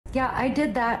Yeah, I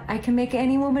did that. I can make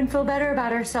any woman feel better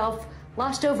about herself.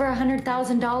 Lost over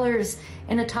 $100,000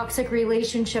 in a toxic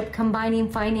relationship combining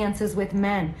finances with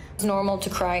men. It's normal to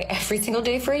cry every single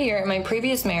day for a year. My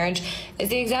previous marriage is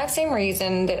the exact same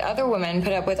reason that other women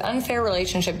put up with unfair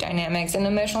relationship dynamics and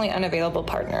emotionally unavailable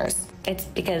partners. It's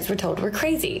because we're told we're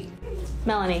crazy.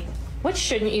 Melanie, what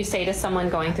shouldn't you say to someone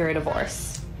going through a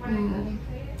divorce?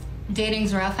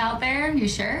 Dating's rough out there, you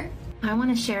sure? I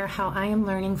want to share how I am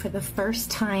learning for the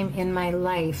first time in my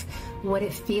life what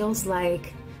it feels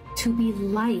like to be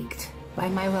liked by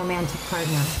my romantic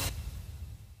partner.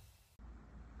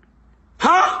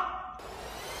 Huh?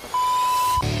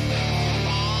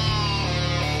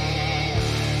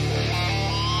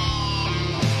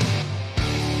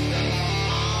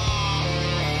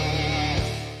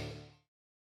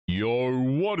 Yo,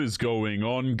 what is going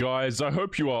on, guys? I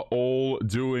hope you are all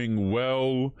doing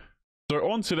well. So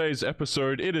on today's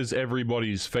episode, it is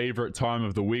everybody's favorite time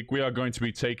of the week. We are going to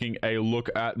be taking a look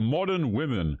at modern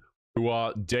women who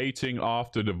are dating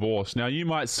after divorce. Now, you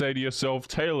might say to yourself,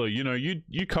 Taylor, you know,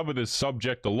 you cover this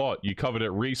subject a lot. You covered it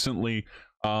recently.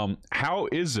 How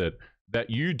is it that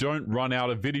you don't run out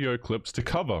of video clips to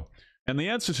cover? And the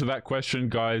answer to that question,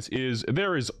 guys, is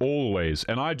there is always,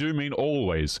 and I do mean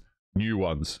always, new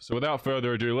ones. So without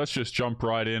further ado, let's just jump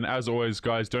right in. As always,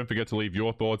 guys, don't forget to leave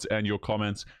your thoughts and your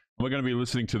comments. We're going to be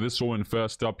listening to this woman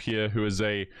first up here, who is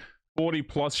a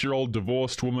 40-plus-year-old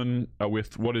divorced woman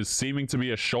with what is seeming to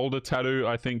be a shoulder tattoo,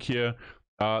 I think, here,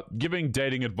 giving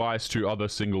dating advice to other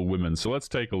single women. So let's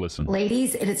take a listen.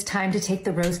 Ladies, it is time to take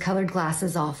the rose-colored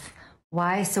glasses off.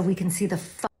 Why? So we can see the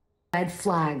red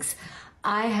flags.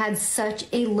 I had such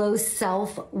a low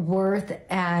self-worth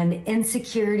and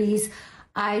insecurities.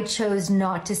 I chose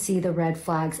not to see the red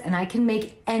flags, and I can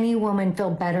make any woman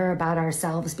feel better about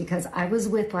ourselves because I was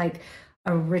with like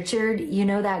a Richard, you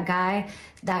know, that guy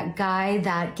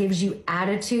that gives you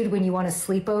attitude when you want to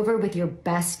sleep over with your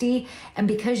bestie. And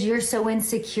because you're so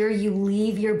insecure, you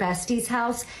leave your bestie's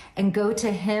house and go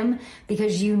to him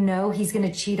because you know he's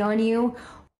going to cheat on you.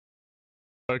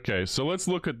 Okay, so let's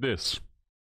look at this.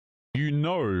 You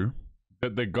know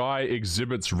that the guy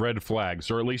exhibits red flags,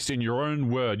 or at least in your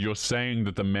own word, you're saying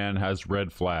that the man has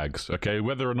red flags, okay?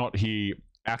 Whether or not he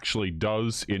actually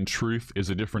does, in truth,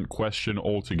 is a different question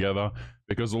altogether,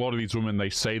 because a lot of these women, they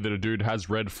say that a dude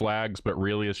has red flags, but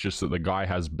really it's just that the guy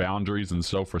has boundaries and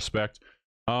self-respect.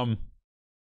 But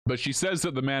she says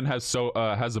that the man has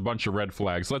a bunch of red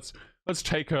flags. Let's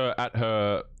take her at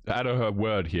her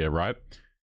word here, right?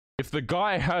 If the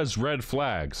guy has red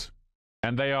flags,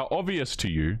 and they are obvious to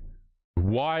you,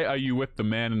 why are you with the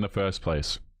man in the first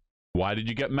place? Why did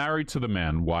you get married to the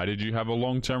man? Why did you have a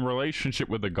long-term relationship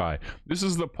with the guy? This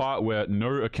is the part where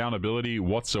no accountability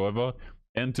whatsoever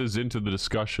enters into the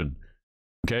discussion.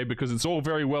 Okay, because it's all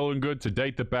very well and good to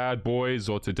date the bad boys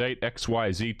or to date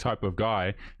XYZ type of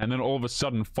guy, and then all of a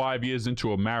sudden 5 years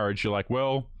into a marriage, you're like,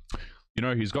 well, you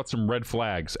know, he's got some red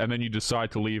flags, and then you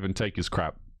decide to leave and take his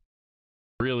crap.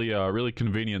 Really, really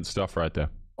convenient stuff right there.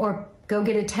 Or go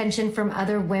get attention from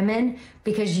other women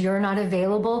because you're not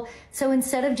available. So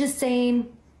instead of just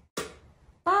saying,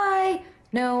 bye,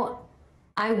 no,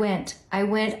 I went.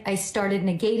 I started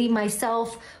negating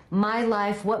myself, my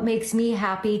life, what makes me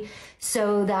happy,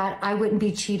 so that I wouldn't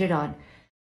be cheated on.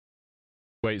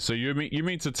 Wait, so you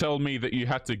mean to tell me that you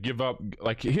had to give up?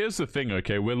 Like, here's the thing,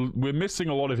 okay? We're missing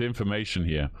a lot of information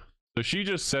here. So she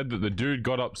just said that the dude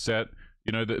got upset.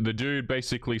 You know, the dude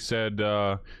basically said,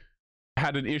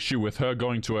 had an issue with her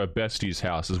going to her bestie's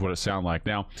house, is what it sounded like.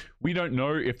 Now, we don't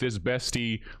know if this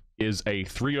bestie is a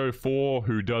 304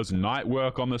 who does night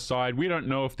work on the side. We don't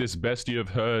know if this bestie of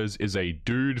hers is a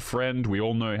dude friend. We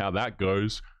all know how that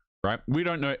goes, right? We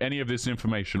don't know any of this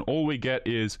information. All we get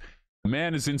is the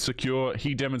man is insecure,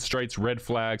 he demonstrates red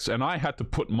flags, and I had to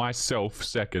put myself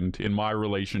second in my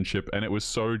relationship, and it was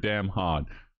so damn hard.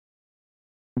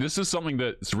 This is something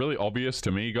that's really obvious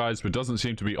to me, guys, but doesn't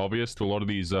seem to be obvious to a lot of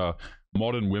these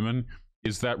modern women,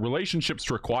 is that relationships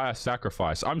require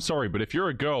sacrifice. I'm sorry, but if you're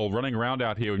a girl running around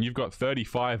out here and you've got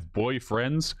 35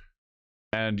 boyfriends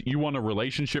and you want a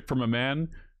relationship from a man,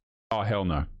 oh, hell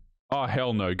no. Oh,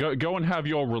 hell no. Go and have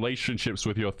your relationships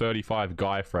with your 35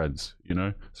 guy friends, you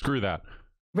know? Screw that.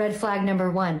 Red flag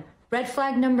number 1. Red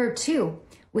flag number 2.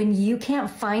 When you can't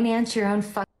finance your own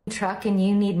fucking truck and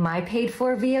you need my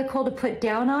paid-for vehicle to put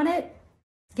down on it?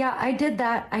 Yeah, I did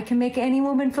that. I can make any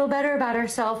woman feel better about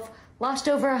herself. Lost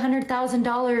over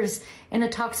 $100,000 in a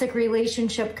toxic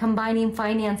relationship combining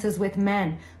finances with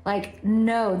men. Like,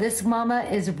 no, this mama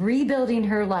is rebuilding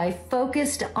her life,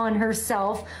 focused on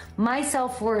herself. My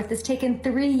self-worth has taken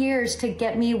 3 years to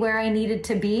get me where I needed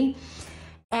to be.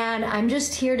 And I'm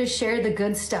just here to share the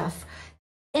good stuff.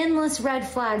 Endless red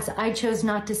flags I chose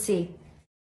not to see.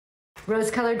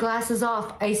 Rose-colored glasses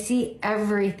off. I see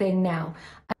everything now.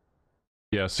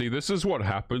 Yeah, see, this is what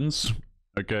happens,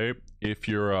 okay? If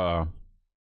you're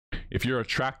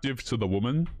attractive to the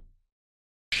woman,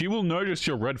 she will notice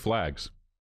your red flags,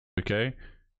 okay?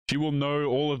 She will know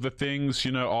all of the things,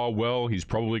 you know, oh, well, he's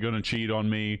probably going to cheat on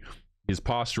me. His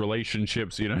past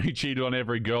relationships, you know, he cheated on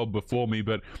every girl before me,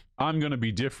 but I'm going to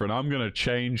be different. I'm going to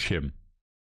change him.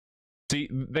 See,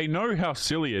 they know how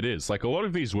silly it is. Like, a lot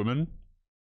of these women,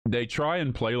 they try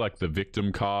and play like the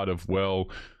victim card of, well,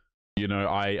 you know,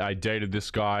 I dated this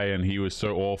guy and he was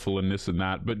so awful and this and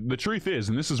that. But the truth is,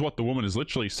 and this is what the woman is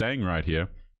literally saying right here,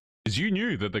 is you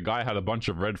knew that the guy had a bunch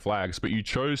of red flags, but you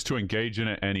chose to engage in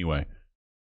it anyway.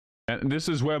 And this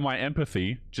is where my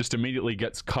empathy just immediately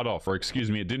gets cut off, or excuse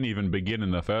me, it didn't even begin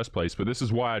in the first place, but this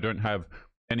is why I don't have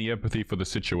any empathy for the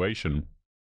situation,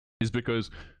 is because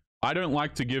I don't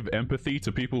like to give empathy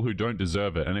to people who don't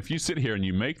deserve it. And if you sit here and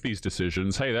you make these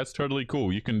decisions, hey, that's totally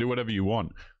cool. You can do whatever you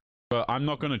want. But I'm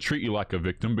not going to treat you like a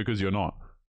victim because you're not.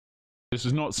 This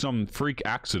is not some freak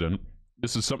accident.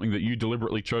 This is something that you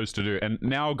deliberately chose to do. And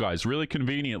now, guys, really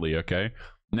conveniently, okay?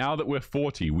 Now that we're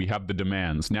 40, we have the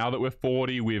demands. Now that we're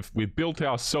 40, we've built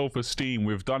our self-esteem.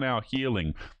 We've done our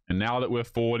healing. And now that we're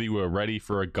 40, we're ready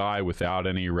for a guy without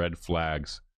any red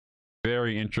flags.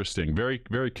 Very interesting. Very,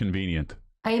 very convenient.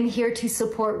 I am here to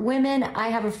support women. I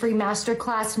have a free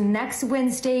masterclass next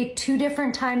Wednesday, 2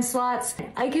 different time slots.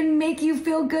 I can make you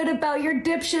feel good about your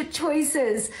dipshit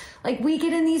choices. Like, we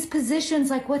get in these positions,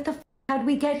 like, what the f***, how'd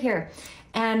we get here?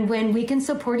 And when we can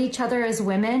support each other as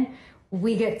women,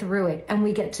 we get through it and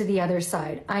we get to the other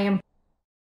side. I am.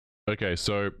 Okay,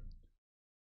 so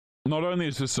not only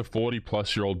is this a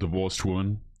 40-plus-year-old divorced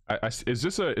woman, is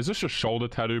this a shoulder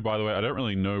tattoo, by the way? I don't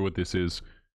really know what this is.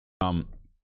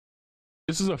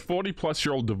 This is a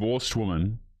 40-plus-year-old divorced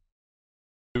woman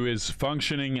who is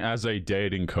functioning as a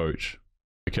dating coach,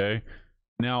 okay?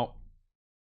 Now,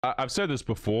 I've said this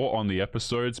before on the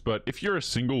episodes, but if you're a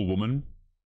single woman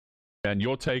and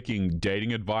you're taking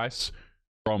dating advice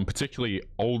from particularly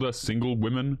older single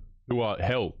women who are,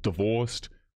 hell, divorced,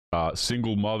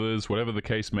 single mothers, whatever the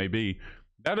case may be,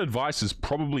 that advice is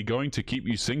probably going to keep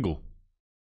you single.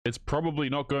 It's probably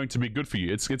not going to be good for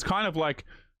you. It's kind of like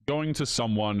going to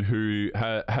someone who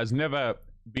has never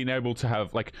been able to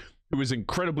have, like, who is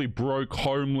incredibly broke,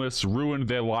 homeless, ruined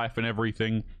their life and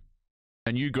everything,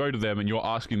 and you go to them and you're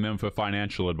asking them for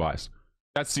financial advice.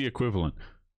 That's the equivalent.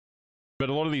 But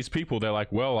a lot of these people, they're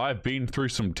like, well, I've been through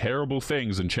some terrible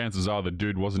things, and chances are the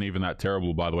dude wasn't even that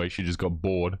terrible, by the way. She just got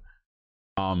bored.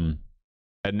 And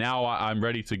now I'm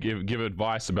ready to give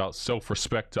advice about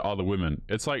self-respect to other women.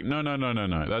 It's like, no.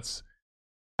 That's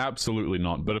absolutely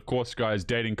not. But of course, guys,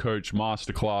 dating coach,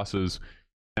 master classes,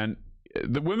 and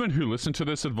the women who listen to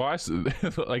this advice,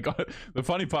 like, the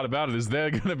funny part about it is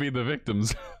they're going to be the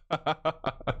victims.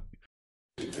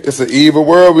 It's an evil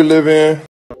world we live in.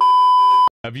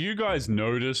 Have you guys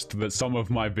noticed that some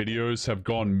of my videos have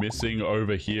gone missing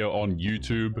over here on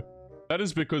YouTube? That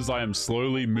is because I am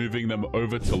slowly moving them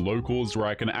over to locals where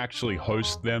I can actually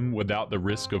host them without the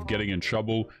risk of getting in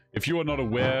trouble. If you are not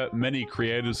aware, many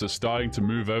creators are starting to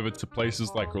move over to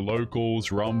places like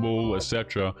locals, Rumble,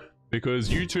 etc. because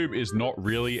YouTube is not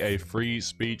really a free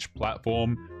speech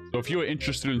platform. So if you are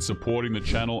interested in supporting the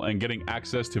channel and getting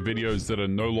access to videos that are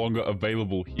no longer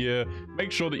available here,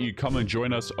 make sure that you come and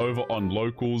join us over on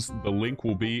Locals. The link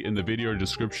will be in the video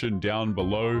description down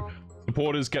below.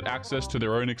 Supporters get access to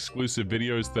their own exclusive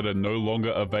videos that are no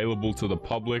longer available to the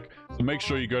public. So make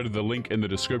sure you go to the link in the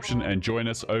description and join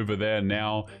us over there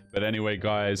now. But anyway,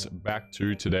 guys, back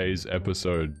to today's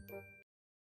episode.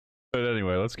 But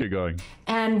anyway, let's get going.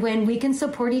 And when we can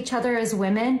support each other as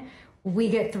women, we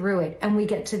get through it and we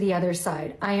get to the other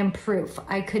side. I am proof.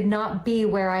 I could not be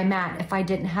where I'm at if I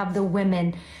didn't have the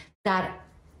women that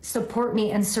support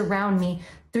me and surround me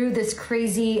through this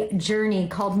crazy journey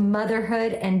called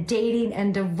motherhood and dating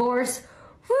and divorce.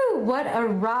 Whew, what a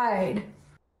ride.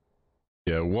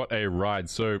 Yeah, what a ride.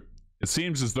 So it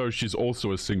seems as though she's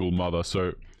also a single mother.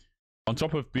 So on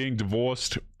top of being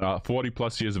divorced, 40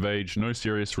 plus years of age, no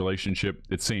serious relationship,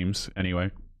 it seems, anyway.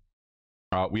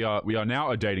 We are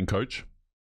now a dating coach,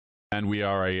 and we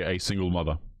are a single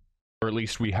mother. Or at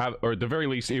least we have, or at the very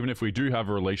least, even if we do have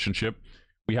a relationship,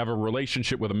 we have a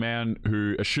relationship with a man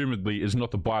who, assumedly, is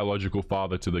not the biological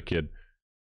father to the kid.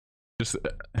 Just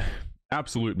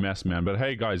absolute mess, man. But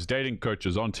hey, guys, dating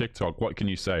coaches on TikTok, what can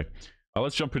you say?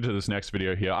 Let's jump into this next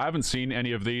video here. I haven't seen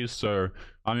any of these, so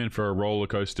I'm in for a roller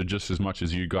coaster just as much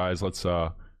as you guys. Let's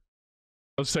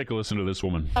Let's take a listen to this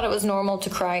woman. I thought it was normal to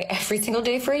cry every single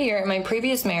day for a year in my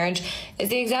previous marriage is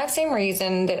the exact same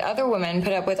reason that other women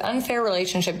put up with unfair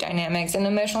relationship dynamics and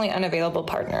emotionally unavailable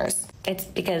partners. It's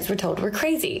because we're told we're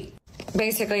crazy.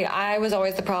 Basically, I was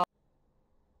always the problem.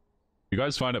 You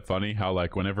guys find it funny how,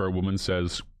 like, whenever a woman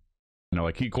says, you know,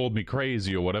 like, he called me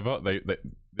crazy or whatever,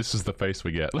 this is the face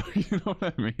we get. You know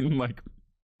what I mean? Like,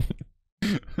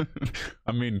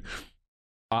 I mean,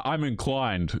 I'm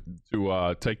inclined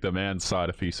to take the man's side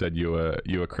if he said you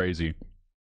were crazy.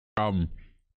 But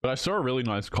I saw a really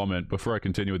nice comment before I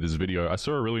continue with this video. I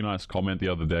saw a really nice comment the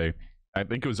other day. I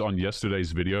think it was on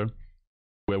yesterday's video,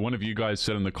 where one of you guys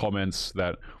said in the comments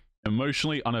that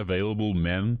emotionally unavailable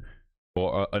men,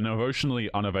 or an emotionally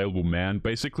unavailable man,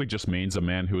 basically just means a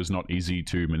man who is not easy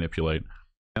to manipulate.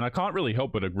 And I can't really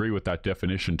help but agree with that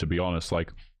definition, to be honest.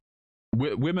 Like,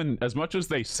 women, as much as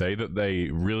they say that they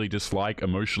really dislike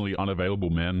emotionally unavailable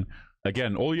men,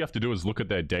 again, all you have to do is look at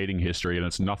their dating history, and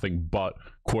it's nothing but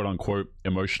quote-unquote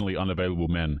emotionally unavailable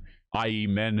men, i.e.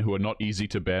 men who are not easy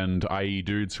to bend, i.e.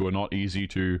 dudes who are not easy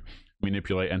to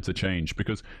manipulate and to change.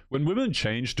 Because when women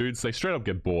change dudes, they straight up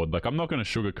get bored. Like, I'm not going to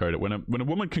sugarcoat it. When a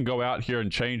woman can go out here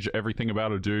and change everything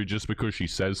about a dude just because she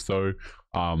says so,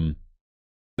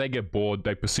 they get bored,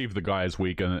 they perceive the guy as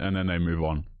weak, and then they move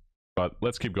on. But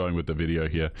let's keep going with the video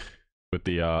here with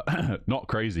the not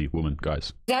crazy woman,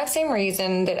 guys. Exact same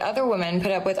reason that other women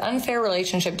put up with unfair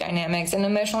relationship dynamics and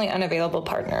emotionally unavailable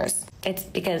partners. It's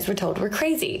because we're told we're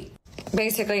crazy.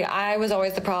 Basically, I was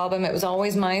always the problem. It was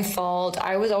always my fault.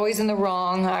 I was always in the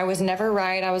wrong. I was never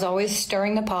right. I was always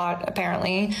stirring the pot,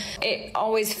 apparently. It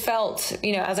always felt,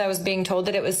 you know, as I was being told,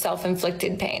 that it was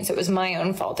self-inflicted pain. So it was my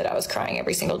own fault that I was crying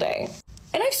every single day.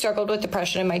 And I've struggled with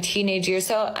depression in my teenage years,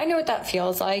 so I know what that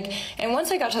feels like. And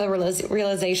once I got to the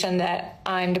realization that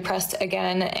I'm depressed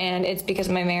again and it's because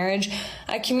of my marriage,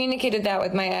 I communicated that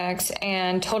with my ex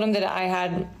and told him that I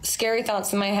had scary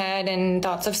thoughts in my head and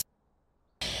thoughts of...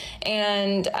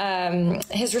 And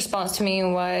his response to me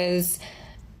was,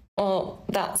 well,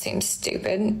 that seems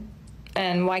stupid.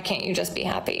 And why can't you just be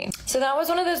happy? So that was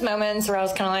one of those moments where I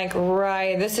was kind of like,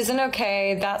 right, this isn't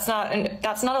okay. That's not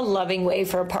a loving way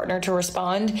for a partner to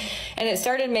respond. And it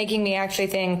started making me actually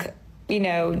think, you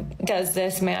know, does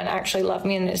this man actually love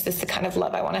me? And is this the kind of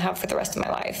love I want to have for the rest of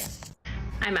my life?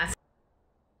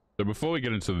 So before we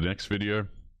get into the next video,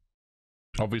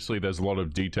 obviously there's a lot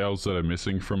of details that are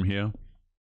missing from here.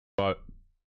 But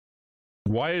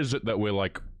why is it that we're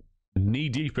like knee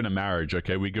deep in a marriage?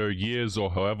 Okay, we go years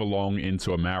or however long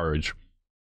into a marriage,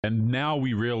 and now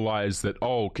we realize that,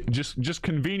 oh, just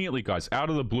conveniently, guys, out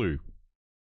of the blue,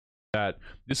 that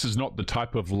this is not the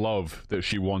type of love that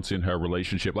she wants in her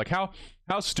relationship. Like, how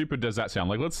stupid does that sound?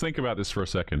 Like, let's think about this for a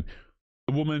second.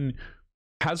 The woman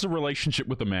has a relationship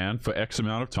with a man for X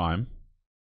amount of time.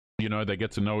 You know, they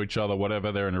get to know each other,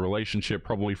 whatever. They're in a relationship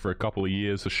probably for a couple of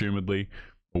years, assumedly,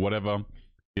 or whatever.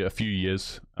 Yeah, a few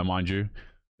years, mind you.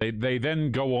 They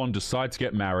then go on, decide to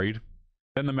get married.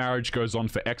 Then the marriage goes on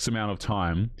for X amount of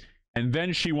time. And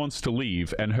then she wants to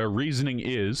leave. And her reasoning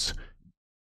is,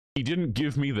 he didn't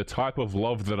give me the type of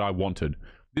love that I wanted.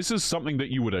 This is something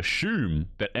that you would assume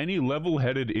that any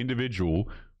level-headed individual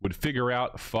would figure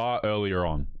out far earlier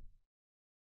on.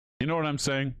 You know what I'm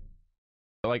saying?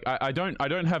 Like, I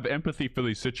don't have empathy for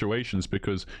these situations,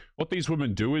 because what these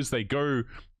women do is they go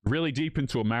really deep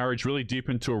into a marriage, really deep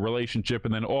into a relationship,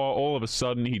 and then all of a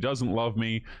sudden he doesn't love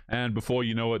me, and before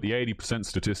you know it, the 80%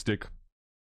 statistic,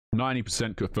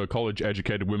 90% for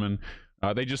college-educated women,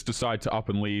 they just decide to up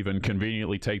and leave and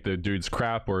conveniently take the dude's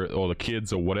crap or the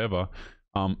kids or whatever,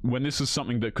 when this is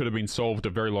something that could have been solved a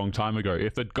very long time ago.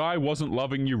 If the guy wasn't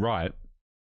loving you right,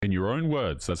 in your own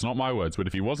words, that's not my words, but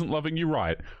if he wasn't loving you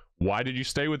right, why did you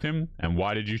stay with him, and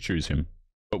why did you choose him?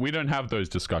 But we don't have those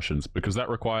discussions, because that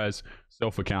requires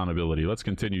self-accountability. Let's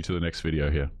continue to the next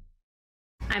video here.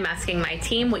 I'm asking my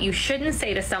team what you shouldn't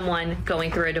say to someone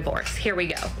going through a divorce. Here we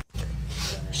go.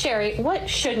 Sherry, what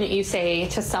shouldn't you say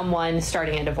to someone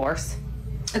starting a divorce?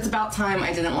 It's about time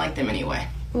I didn't like them anyway.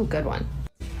 Ooh, good one.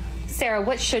 Sarah,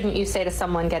 what shouldn't you say to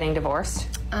someone getting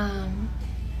divorced?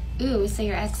 Ooh, so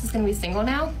your ex is gonna be single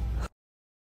now?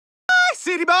 Hi,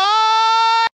 city boy!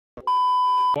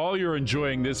 While you're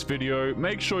enjoying this video,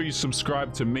 make sure you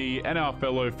subscribe to me and our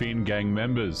fellow Fiend Gang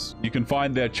members. You can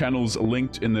find their channels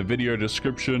linked in the video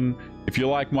description. If you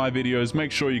like my videos, make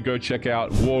sure you go check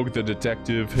out Warg the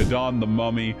Detective, Hidan the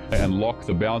Mummy, and Locke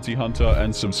the Bounty Hunter,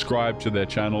 and subscribe to their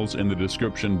channels in the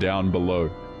description down below.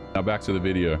 Now back to the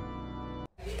video.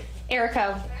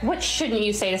 Erica, what shouldn't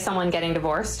you say to someone getting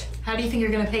divorced? How do you think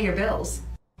you're gonna pay your bills?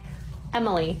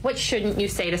 Emily, what shouldn't you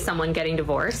say to someone getting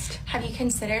divorced? Have you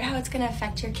considered how it's going to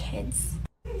affect your kids?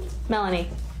 Melanie,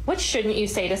 what shouldn't you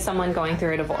say to someone going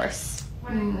through a divorce?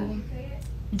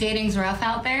 Dating's rough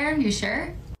out there, you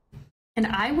sure? And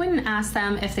I wouldn't ask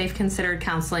them if they've considered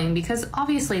counseling, because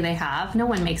obviously they have. No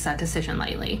one makes that decision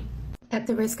lightly. At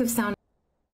the risk of sounding...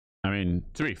 I mean,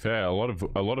 to be fair, a lot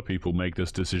of people make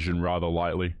this decision rather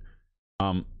lightly.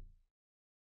 There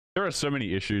are so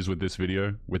many issues with this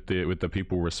video, with the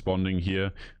people responding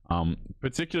here,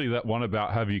 particularly that one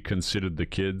about have you considered the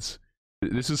kids.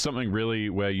 This is something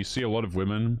really where you see a lot of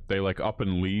women, they like up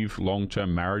and leave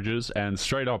long-term marriages, and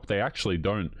straight up they actually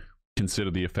don't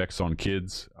consider the effects on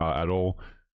kids at all.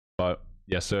 But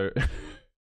yeah, so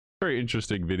very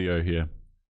interesting video here.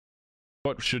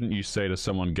 What shouldn't you say to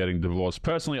someone getting divorced?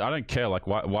 Personally, I don't care. Like,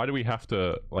 why do we have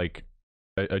to like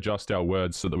adjust our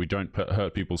words so that we don't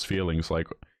hurt people's feelings? Like,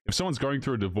 if someone's going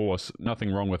through a divorce,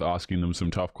 nothing wrong with asking them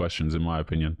some tough questions, in my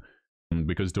opinion.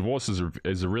 Because divorce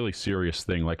is a really serious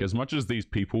thing. Like, as much as these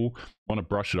people want to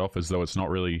brush it off as though it's not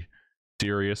really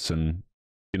serious, and,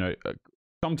 you know,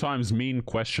 sometimes mean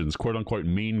questions, quote-unquote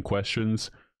mean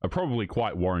questions, are probably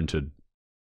quite warranted.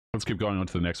 Let's keep going on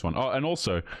to the next one. Oh, and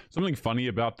also, something funny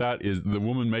about that is the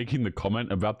woman making the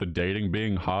comment about the dating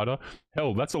being harder.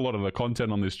 Hell, that's a lot of the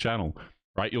content on this channel,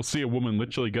 right? You'll see a woman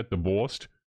literally get divorced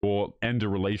or end a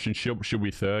relationship. She'll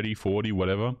be 30, 40,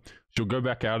 whatever. She'll go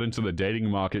back out into the dating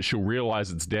market. She'll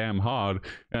realize it's damn hard.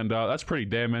 And that's pretty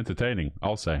damn entertaining,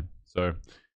 I'll say. So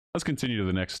let's continue to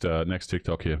the next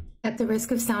TikTok here. At the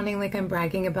risk of sounding like I'm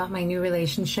bragging about my new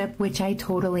relationship, which I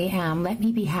totally am, let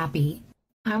me be happy.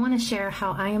 I want to share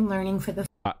how I am learning for the...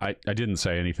 I didn't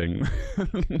say anything.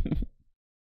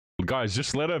 Guys,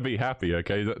 just let her be happy,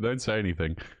 okay? Don't say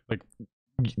anything. Like,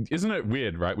 isn't it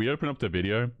weird, right? We open up the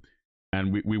video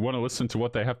and we want to listen to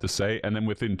what they have to say, and then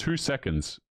within 2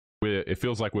 seconds, it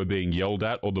feels like we're being yelled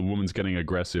at, or the woman's getting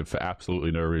aggressive for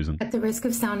absolutely no reason. At the risk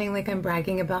of sounding like I'm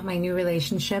bragging about my new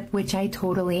relationship, which I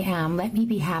totally am, let me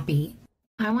be happy.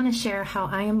 I want to share how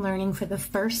I am learning for the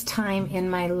first time in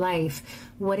my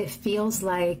life what it feels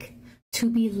like to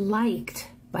be liked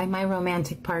by my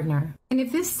romantic partner. And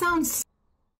if this sounds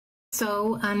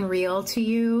so unreal to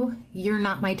you, you're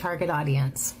not my target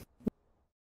audience.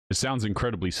 It sounds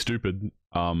incredibly stupid,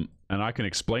 and I can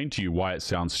explain to you why it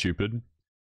sounds stupid.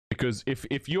 Because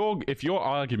if your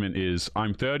argument is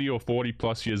I'm 30 or 40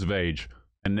 plus years of age,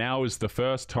 and now is the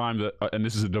first time that, and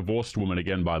this is a divorced woman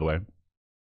again, by the way,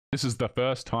 this is the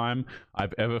first time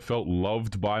I've ever felt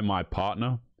loved by my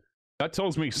partner, that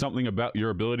tells me something about your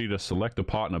ability to select a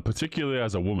partner, particularly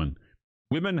as a woman.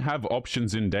 Women have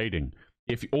options in dating.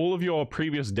 If all of your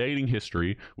previous dating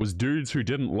history was dudes who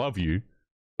didn't love you,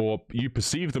 or you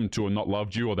perceive them to have not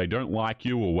loved you, or they don't like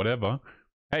you, or whatever,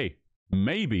 hey,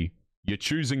 maybe you're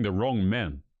choosing the wrong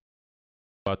men.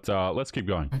 But let's keep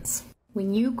going.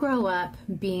 When you grow up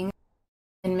being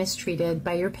and mistreated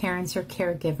by your parents or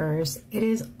caregivers, it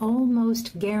is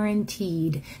almost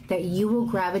guaranteed that you will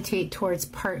gravitate towards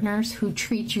partners who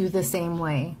treat you the same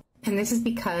way. And this is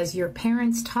because your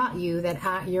parents taught you that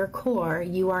at your core,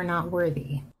 you are not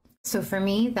worthy. So for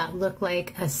me, that looked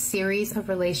like a series of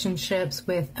relationships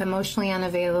with emotionally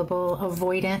unavailable,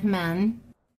 avoidant men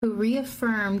who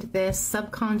reaffirmed this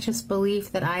subconscious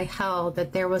belief that I held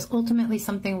that there was ultimately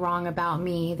something wrong about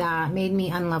me that made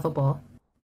me unlovable.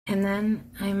 And then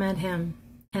I met him,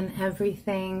 and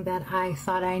everything that I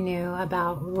thought I knew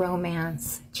about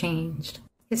romance changed.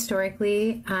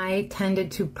 Historically, I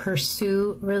tended to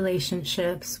pursue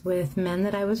relationships with men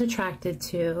that I was attracted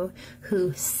to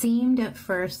who seemed at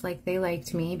first like they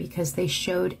liked me because they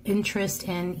showed interest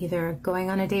in either going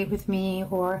on a date with me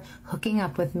or hooking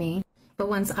up with me. But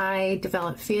once I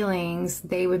developed feelings,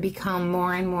 they would become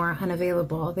more and more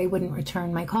unavailable. They wouldn't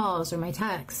return my calls or my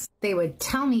texts. They would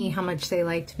tell me how much they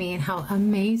liked me and how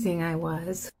amazing I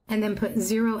was, and then put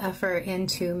zero effort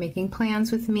into making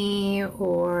plans with me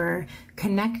or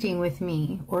connecting with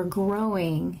me or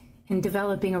growing and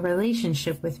developing a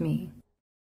relationship with me.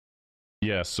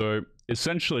 Yeah, so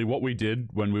essentially what we did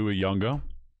when we were younger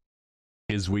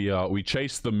is we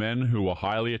chased the men who were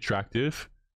highly attractive,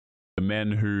 the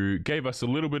men who gave us a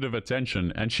little bit of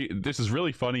attention. And this is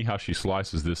really funny how she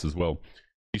slices this as well.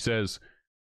 She says,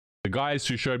 the guys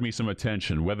who showed me some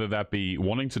attention, whether that be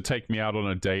wanting to take me out on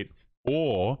a date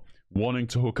or wanting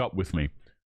to hook up with me.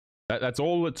 That's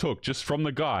all it took, just from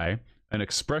the guy, an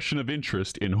expression of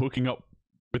interest in hooking up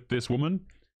with this woman,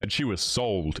 and she was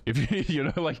sold. If you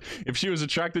know, like, if she was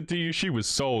attracted to you, she was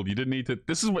sold. You didn't need to.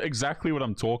 This is exactly what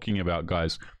I'm talking about,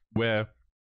 guys, where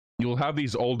you'll have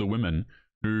these older women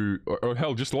who, or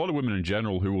hell, just a lot of women in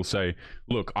general who will say,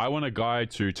 look, I want a guy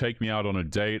to take me out on a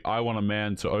date. I want a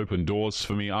man to open doors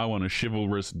for me. I want a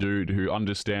chivalrous dude who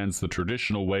understands the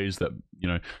traditional ways that, you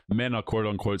know, men are quote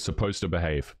unquote supposed to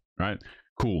behave, right?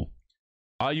 Cool.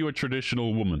 Are you a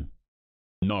traditional woman?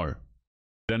 No.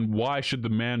 Then why should the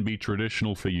man be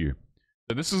traditional for you?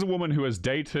 So this is a woman who has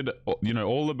dated, you know,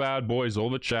 all the bad boys, all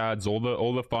the chads,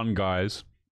 all the fun guys.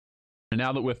 And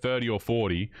now that we're 30 or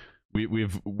 40,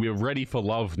 we're ready for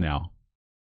love now.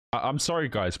 I'm sorry,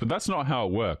 guys, but that's not how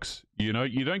it works. You know,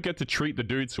 you don't get to treat the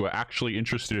dudes who are actually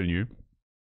interested in you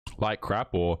like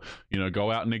crap, or, you know,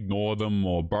 go out and ignore them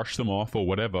or brush them off or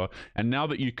whatever. And now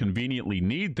that you conveniently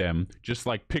need them, just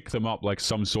like pick them up like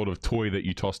some sort of toy that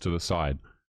you toss to the side.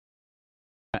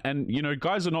 And, you know,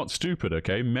 guys are not stupid,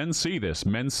 okay? Men see this.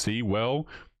 Men see, well,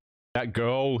 that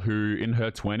girl who in her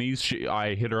 20s,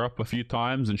 I hit her up a few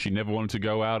times and she never wanted to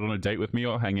go out on a date with me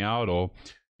or hang out, or,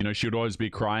 you know, she would always be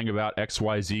crying about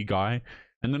XYZ guy.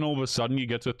 And then all of a sudden you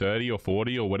get to 30 or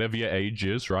 40 or whatever your age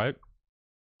is, right?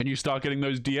 And you start getting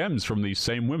those DMs from these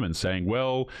same women saying,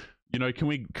 well, you know, can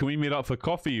we meet up for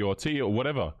coffee or tea or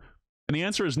whatever? And the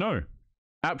answer is no.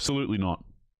 Absolutely not.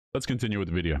 Let's continue with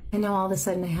the video. And now all of a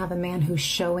sudden I have a man who's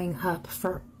showing up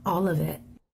for all of it.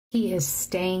 He is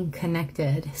staying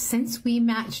connected. Since we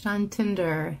matched on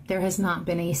Tinder, there has not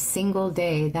been a single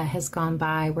day that has gone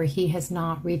by where he has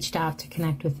not reached out to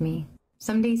connect with me.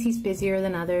 Some days he's busier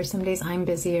than others, some days I'm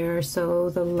busier, so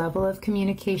the level of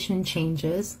communication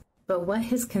changes. But what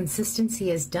his consistency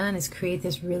has done is create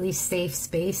this really safe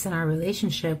space in our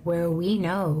relationship where we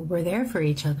know we're there for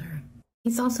each other.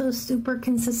 He's also super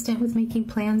consistent with making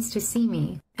plans to see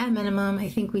me. At minimum, I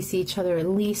think we see each other at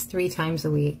least 3 times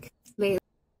a week. Lately,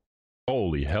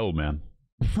 holy hell, man.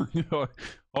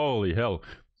 Holy hell.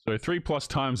 So 3+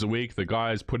 times a week, the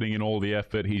guy's putting in all the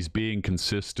effort, he's being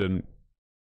consistent,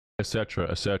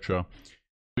 etc., etc.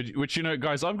 Which, you know,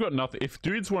 guys, I've got nothing. If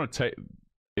dudes want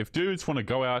to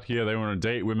go out here, they want to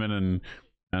date women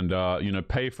and you know,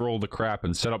 pay for all the crap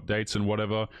and set up dates and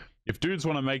whatever. If dudes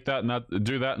want to make that and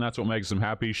do that and that's what makes them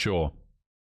happy, sure.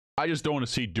 I just don't want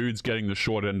to see dudes getting the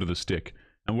short end of the stick.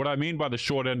 And what I mean by the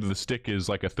short end of the stick is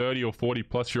like a 30 or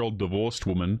 40+ divorced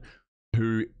woman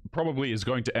who probably is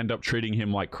going to end up treating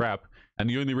him like crap. And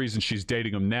the only reason she's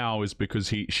dating him now is because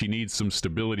she needs some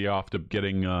stability after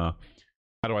getting, how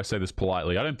do I say this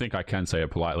politely? I don't think I can say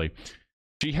it politely.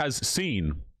 She has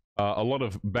seen a lot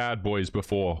of bad boys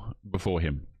before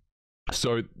him.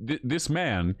 So this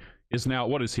man is now,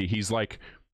 what is he? He's like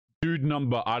dude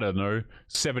number, I don't know,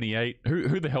 78.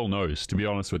 Who the hell knows, to be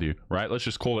honest with you, right? Let's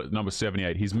just call it number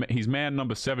 78. He's man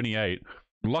number 78,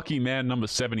 lucky man number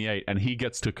 78, and he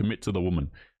gets to commit to the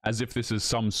woman as if this is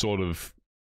some sort of,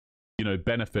 you know,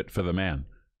 benefit for the man.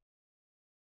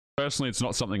 Personally, it's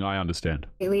not something I understand.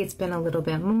 lately it's been a little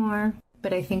bit more,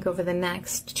 but I think over the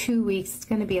next 2 weeks it's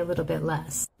going to be a little bit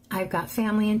less. I've got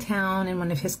family in town, and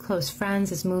one of his close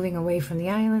friends is moving away from the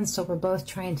island, so we're both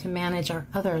trying to manage our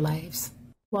other lives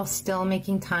while still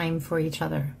making time for each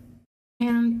other.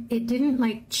 And it didn't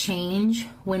like change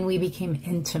when we became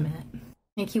intimate.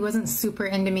 Like, he wasn't super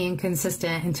into me and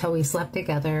consistent until we slept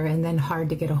together, and then hard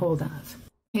to get a hold of.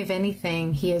 If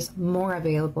anything, he is more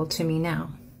available to me now.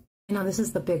 Now, this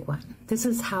is the big one. This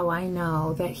is how I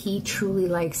know that he truly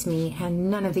likes me and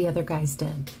none of the other guys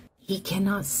did. He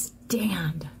cannot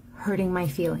stand hurting my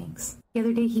feelings. The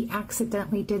other day he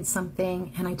accidentally did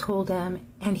something and I told him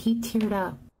and he teared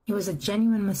up. It was a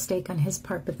genuine mistake on his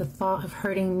part, but the thought of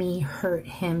hurting me hurt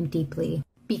him deeply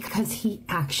because he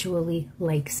actually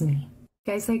likes me.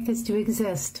 Guys like this do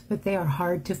exist, but they are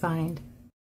hard to find.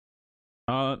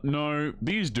 No,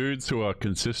 these dudes who are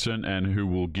consistent and who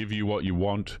will give you what you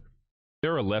want,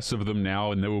 there are less of them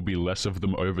now, and there will be less of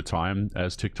them over time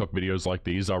as TikTok videos like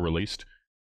these are released.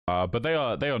 But they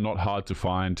are not hard to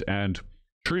find, and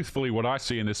truthfully, what I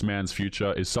see in this man's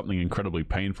future is something incredibly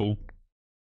painful.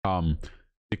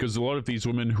 Because a lot of these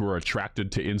women who are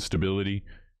attracted to instability,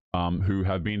 who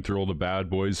have been through all the bad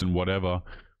boys and whatever,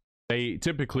 they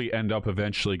typically end up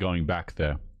eventually going back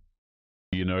there.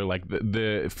 You know, like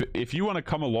if you want to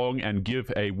come along and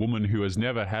give a woman who has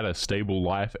never had a stable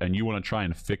life, and you want to try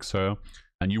and fix her,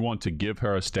 and you want to give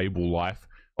her a stable life,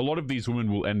 a lot of these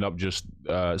women will end up just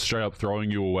straight up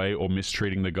throwing you away, or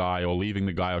mistreating the guy, or leaving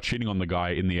the guy, or cheating on the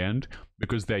guy in the end,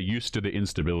 because they're used to the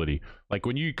instability. Like,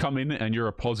 when you come in and you're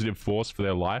a positive force for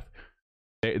their life,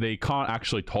 they can't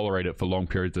actually tolerate it for long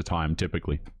periods of time,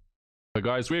 typically. So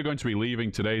guys, we are going to be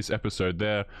leaving today's episode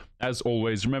there. As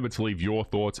always, remember to leave your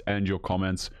thoughts and your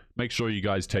comments. Make sure you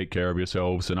guys take care of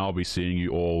yourselves, and I'll be seeing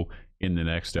you all in the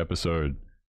next episode.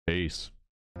 Peace.